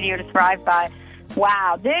Talk Radio to Thrive By.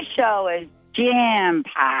 Wow, this show is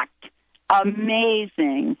jam-packed.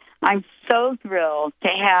 Amazing. I'm so thrilled to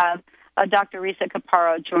have Dr. Risa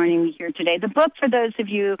Kaparo joining me here today. The book, for those of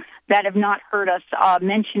you that have not heard us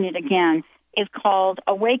mention it again, is called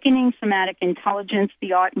Awakening Somatic Intelligence,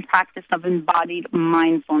 the Art and Practice of Embodied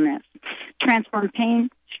Mindfulness. Transform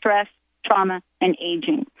pain, stress, trauma, and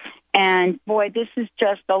aging. And, boy, this is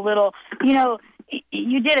just a little, you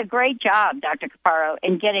did a great job, Dr. Kaparo,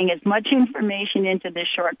 in getting as much information into this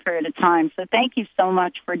short period of time. So thank you so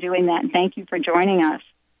much for doing that, and thank you for joining us.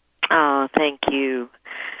 Oh, thank you.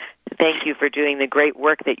 Thank you for doing the great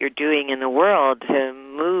work that you're doing in the world to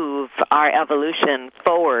move our evolution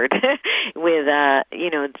forward with,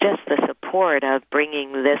 just the support of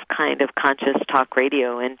bringing this kind of conscious talk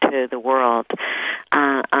radio into the world.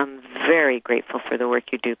 I'm very grateful for the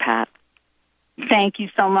work you do, Pat. Thank you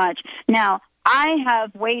so much. Now, I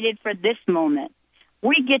have waited for this moment.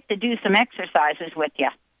 We get to do some exercises with you.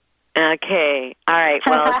 Okay. All right.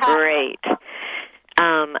 Well, great.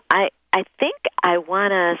 I think I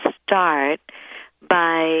want to start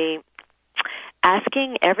by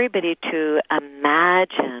asking everybody to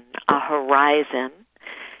imagine a horizon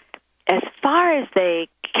as far as they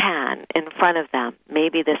can in front of them.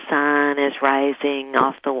 Maybe the sun is rising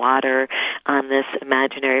off the water on this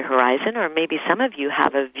imaginary horizon, or maybe some of you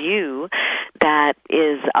have a view that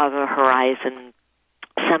is of a horizon.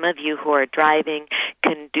 Some of you who are driving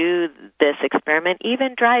can do this experiment,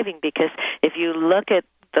 even driving, because if you look at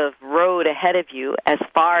the road ahead of you as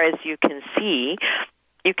far as you can see,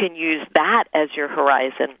 you can use that as your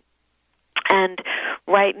horizon. And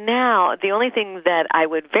right now, the only thing that I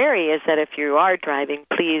would vary is that if you are driving,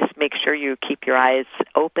 please make sure you keep your eyes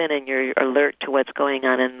open and you're alert to what's going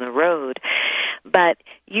on in the road. But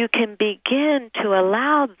you can begin to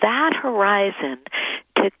allow that horizon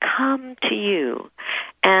to come to you.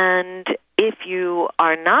 And if you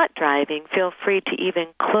are not driving, feel free to even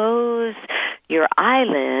close your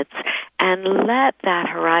eyelids and let that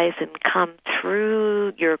horizon come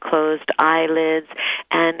through your closed eyelids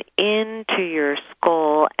and into your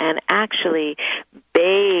skull and actually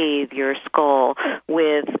bathe your skull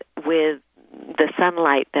with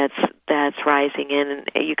sunlight that's rising in.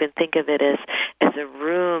 And you can think of it as a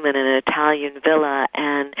room in an Italian villa,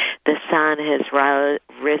 and the sun has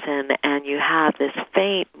risen, and you have this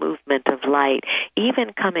faint movement of light,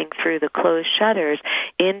 even coming through the closed shutters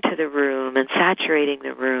into the room and saturating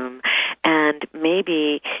the room, and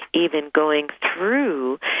maybe even going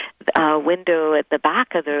through a window at the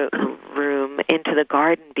back of the room into the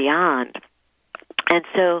garden beyond. And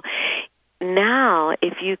so now,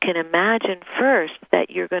 if you can imagine first that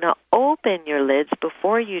you're going to open your lids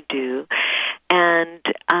before you do, and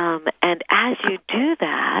as you do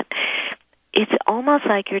that, it's almost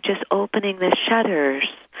like you're just opening the shutters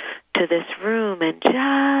to this room and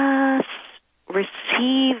just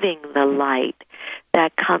receiving the light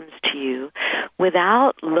that comes to you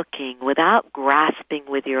without looking, without grasping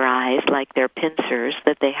with your eyes like they're pincers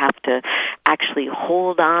that they have to actually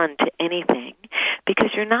hold on to anything, because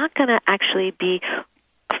you're not going to actually be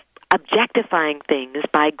objectifying things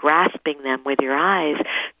by grasping them with your eyes.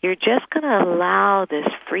 You're just going to allow this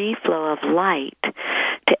free flow of light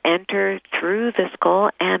to enter through the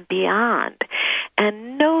skull and beyond.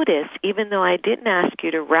 And notice, even though I didn't ask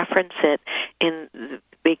you to reference it in the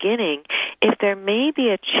beginning, if there may be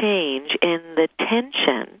a change in the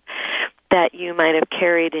tension that you might have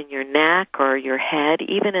carried in your neck or your head,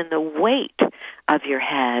 even in the weight of your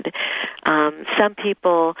head. Some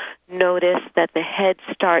people notice that the head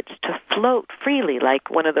starts to float freely, like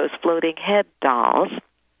one of those floating head dolls.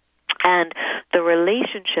 And the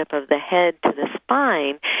relationship of the head to the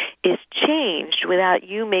spine is changed without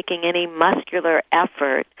you making any muscular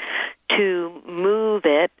effort to move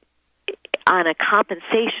it on a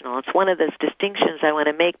compensational. It's one of those distinctions I want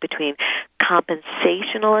to make between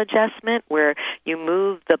compensational adjustment, where you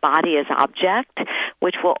move the body as object,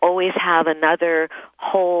 which will always have another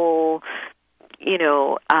whole,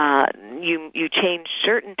 you change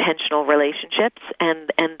certain tensional relationships,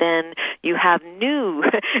 and then you have new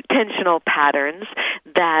tensional patterns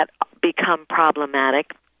that become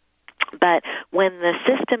problematic. But when the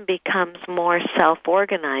system becomes more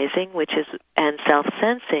self-organizing, and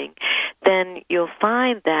self-sensing, then you'll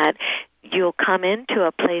find that you'll come into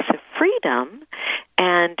a place of freedom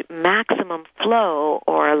and maximum flow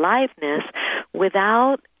or aliveness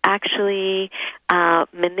without actually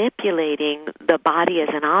manipulating the body as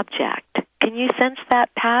an object. Can you sense that,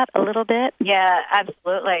 Pat, a little bit? Yeah,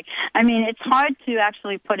 absolutely. I mean, it's hard to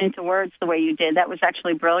actually put into words the way you did. That was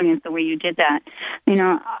actually brilliant, the way you did that.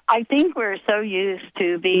 I think we're so used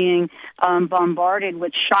to being bombarded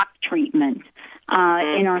with shock treatment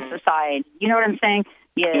in our society. You know what I'm saying?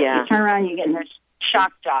 You turn around, you're getting a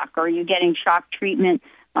shock jock, or you're getting shock treatment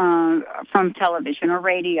from television or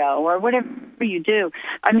radio or whatever you do.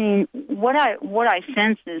 I mean, what I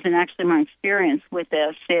sense is, and actually my experience with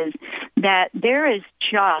this is, that there is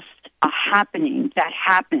just a happening that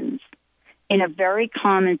happens in a very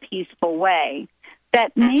calm and peaceful way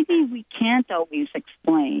that maybe we can't always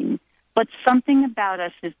explain, but something about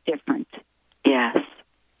us is different. Yes.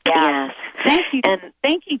 Yeah. Yes. Thank you. And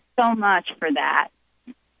thank you so much for that.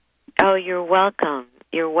 Oh, you're welcome.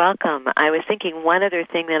 You're welcome. I was thinking one other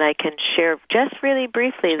thing that I can share just really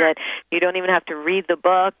briefly, that you don't even have to read the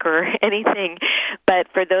book or anything, but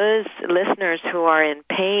for those listeners who are in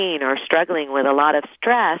pain or struggling with a lot of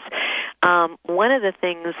stress, one of the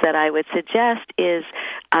things that I would suggest is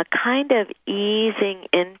a kind of easing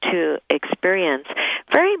into experience,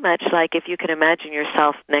 very much like if you can imagine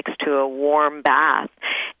yourself next to a warm bath.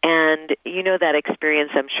 And you know that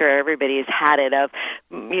experience, I'm sure everybody has had it, of,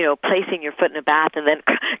 placing your foot in a bath and then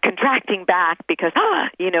contracting back because,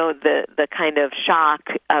 the kind of shock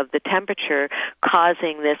of the temperature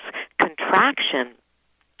causing this contraction.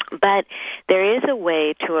 But there is a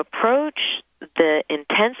way to approach the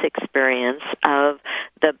intense experience of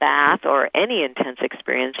the bath, or any intense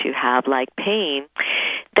experience you have like pain,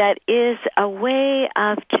 that is a way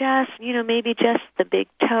of just, maybe just the big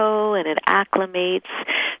toe, and it acclimates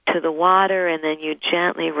to the water, and then you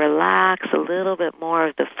gently relax a little bit more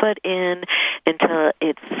of the foot in until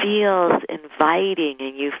it feels inviting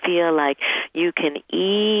and you feel like you can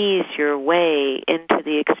ease your way into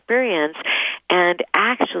the experience and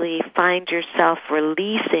actually find yourself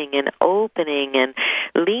releasing and opening and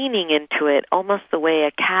leaning into it, almost the way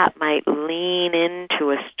a cat might lean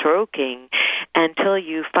into a stroking, until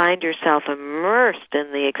you find yourself immersed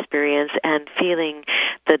in the experience and feeling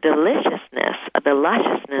the deliciousness, the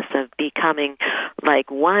lusciousness of becoming like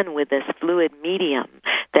one with this fluid medium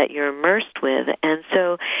that you're immersed with. And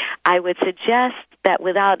so I would suggest that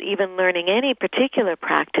without even learning any particular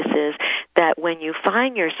practices, that when you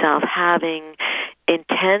find yourself having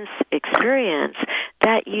intense experience,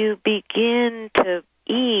 that you begin to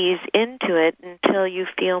ease into it until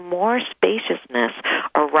feel more spaciousness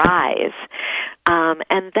arise.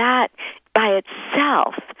 And that by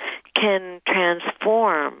itself can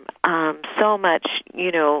transform so much,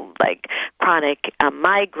 like chronic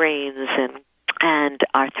migraines and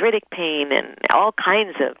arthritic pain and all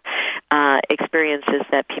kinds of experiences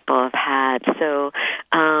that people have had. So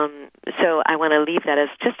I want to leave that as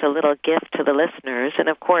just a little gift to the listeners. And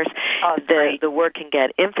of course, the work can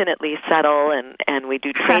get infinitely subtle, and we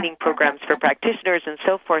do training programs for practitioners and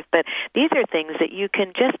so forth. But these are things that you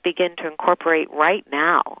can just begin to incorporate right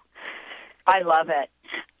now. I love it.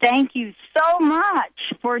 Thank you so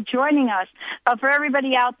much for joining us. For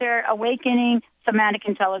everybody out there, Awakening Somatic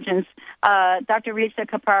Intelligence, Dr. Risa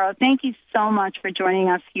Kaparo, thank you so much for joining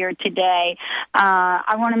us here today.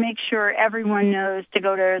 I want to make sure everyone knows to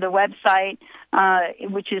go to the website,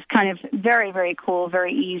 which is kind of very, very cool,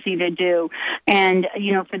 very easy to do. And,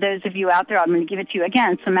 for those of you out there, I'm going to give it to you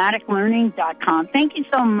again, somaticlearning.com. Thank you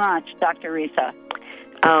so much, Dr. Risa.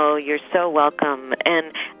 Oh, you're so welcome.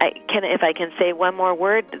 And if I can say one more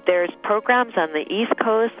word, there's programs on the East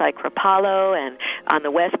Coast like Kaparo, and on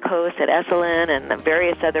the West Coast at Esalen and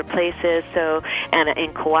various other places. And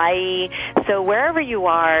in Kauai. So wherever you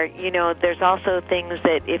are, there's also things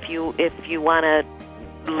that if you want to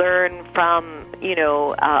learn from,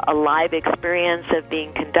 a live experience of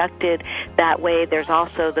being conducted that way, there's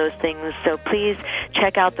also those things. So please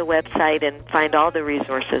check out the website and find all the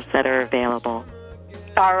resources that are available.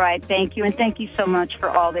 All right, thank you, and thank you so much for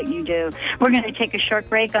all that you do. We're going to take a short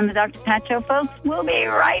break on the Dr. Pat Show, folks. We'll be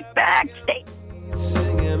right back. Stay.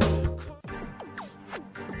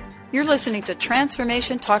 You're listening to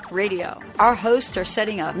Transformation Talk Radio. Our hosts are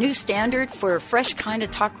setting a new standard for a fresh kind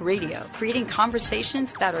of talk radio, creating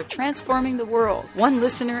conversations that are transforming the world, one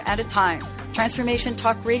listener at a time. Transformation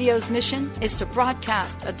Talk Radio's mission is to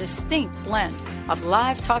broadcast a distinct blend of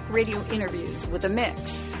live talk radio interviews with a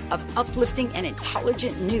mix of uplifting and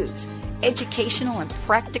intelligent news, educational and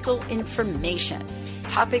practical information.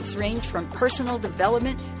 Topics range from personal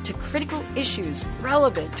development to critical issues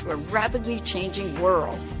relevant to a rapidly changing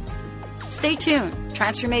world. Stay tuned.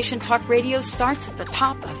 Transformation Talk Radio starts at the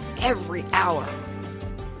top of every hour.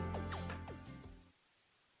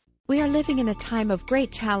 We are living in a time of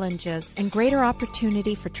great challenges and greater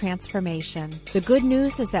opportunity for transformation. The good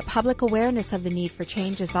news is that public awareness of the need for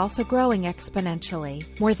change is also growing exponentially.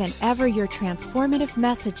 More than ever, your transformative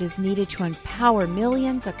message is needed to empower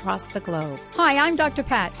millions across the globe. Hi, I'm Dr.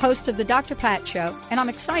 Pat, host of the Dr. Pat Show, and I'm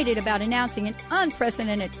excited about announcing an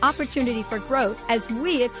unprecedented opportunity for growth as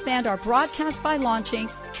we expand our broadcast by launching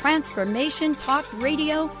Transformation Talk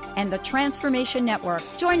Radio and the Transformation Network.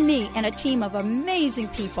 Join me and a team of amazing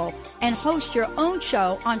people and host your own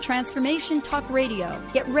show on Transformation Talk Radio.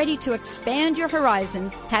 Get ready to expand your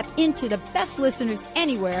horizons, tap into the best listeners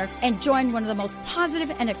anywhere, and join one of the most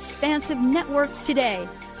positive and expansive networks today.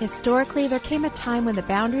 Historically, there came a time when the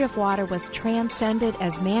boundary of water was transcended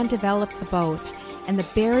as man developed the boat, and the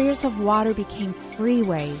barriers of water became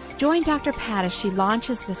freeways. Join Dr. Pat as she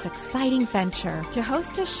launches this exciting venture. To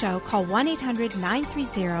host a show, call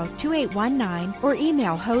 1-800-930-2819 or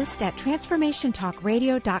email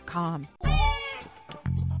host@transformationtalkradio.com.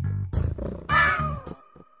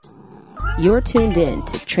 You're tuned in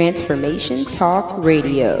to Transformation Talk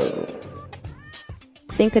Radio.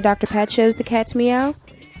 Think the Dr. Pat Show's the cat's meow?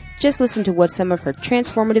 Just listen to what some of her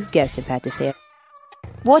transformative guests have had to say.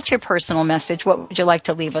 What's your personal message? What would you like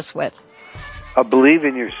to leave us with? Believe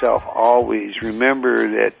in yourself always. Remember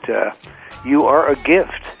that you are a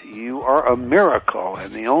gift. You are a miracle.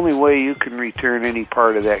 And the only way you can return any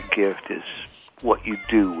part of that gift is what you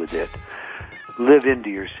do with it. Live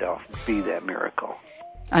into yourself. Be that miracle.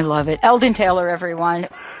 I love it. Eldon Taylor, everyone.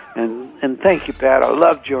 And thank you, Pat. I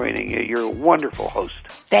love joining you. You're a wonderful host.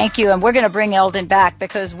 Thank you. And we're going to bring Eldon back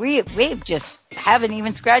because we just haven't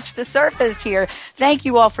even scratched the surface here. Thank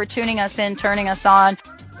you all for tuning us in, turning us on.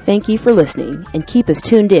 Thank you for listening, and keep us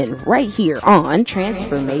tuned in right here on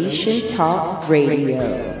Transformation Talk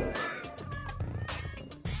Radio.